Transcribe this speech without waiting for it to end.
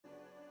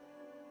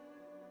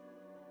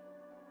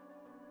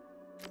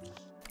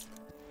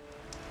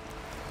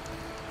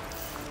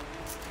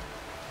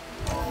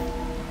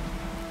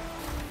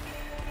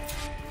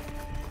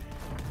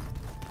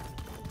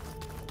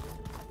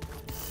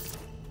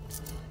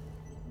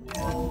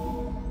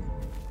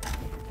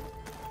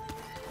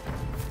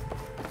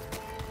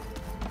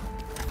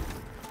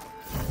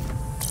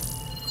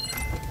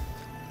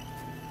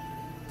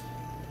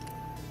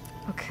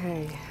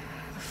Okay,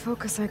 the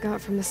focus I got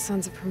from the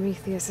Sons of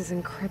Prometheus is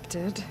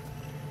encrypted,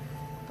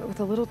 but with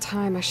a little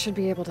time I should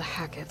be able to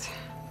hack it.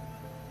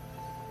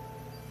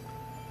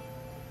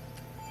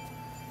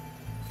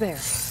 There,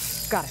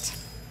 got it.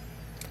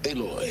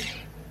 Aloy,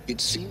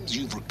 it seems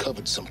you've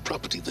recovered some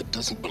property that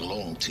doesn't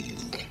belong to you.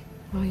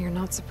 Well, you're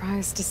not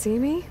surprised to see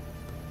me?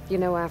 You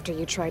know, after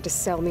you tried to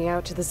sell me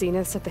out to the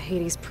Zeniths at the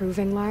Hades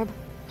Proving Lab?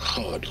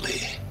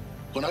 Hardly.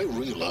 When I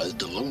realized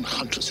the lone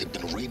huntress had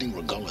been raiding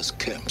Regala's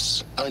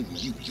camps, I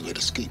knew you had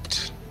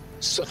escaped.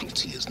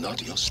 Subtlety is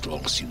not your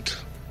strong suit.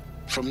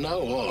 From now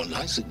on,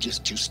 I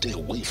suggest you stay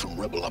away from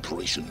rebel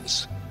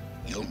operations.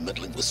 You're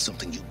meddling with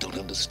something you don't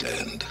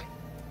understand.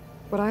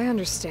 What I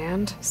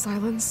understand,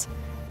 Silence,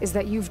 is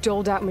that you've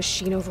doled out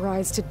machine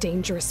overrides to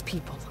dangerous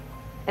people,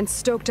 and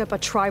stoked up a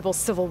tribal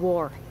civil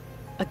war.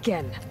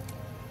 Again.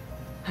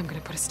 I'm gonna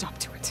put a stop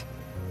to it.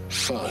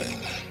 Fine.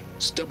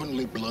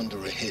 Stubbornly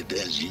blunder ahead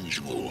as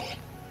usual.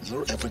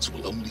 Your efforts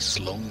will only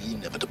slow the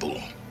inevitable.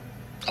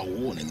 A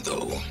warning,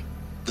 though.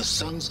 The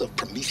Sons of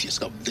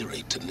Prometheus are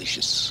very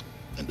tenacious,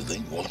 and they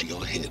want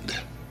your head.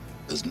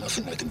 There's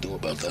nothing I can do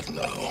about that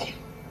now.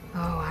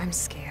 Oh, I'm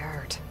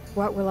scared.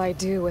 What will I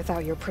do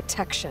without your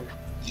protection?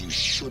 You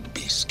should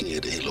be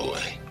scared,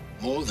 Aloy.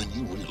 More than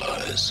you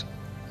realize.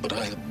 But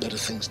I have better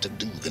things to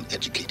do than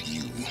educate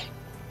you.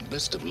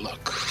 Best of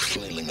luck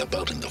flailing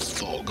about in the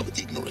fog of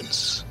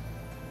ignorance.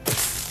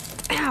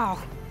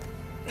 Ow!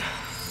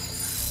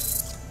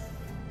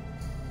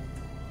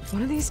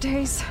 One of these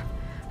days,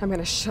 I'm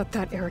gonna shut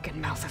that arrogant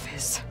mouth of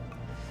his.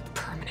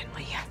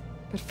 Permanently.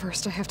 But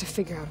first I have to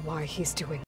figure out why he's doing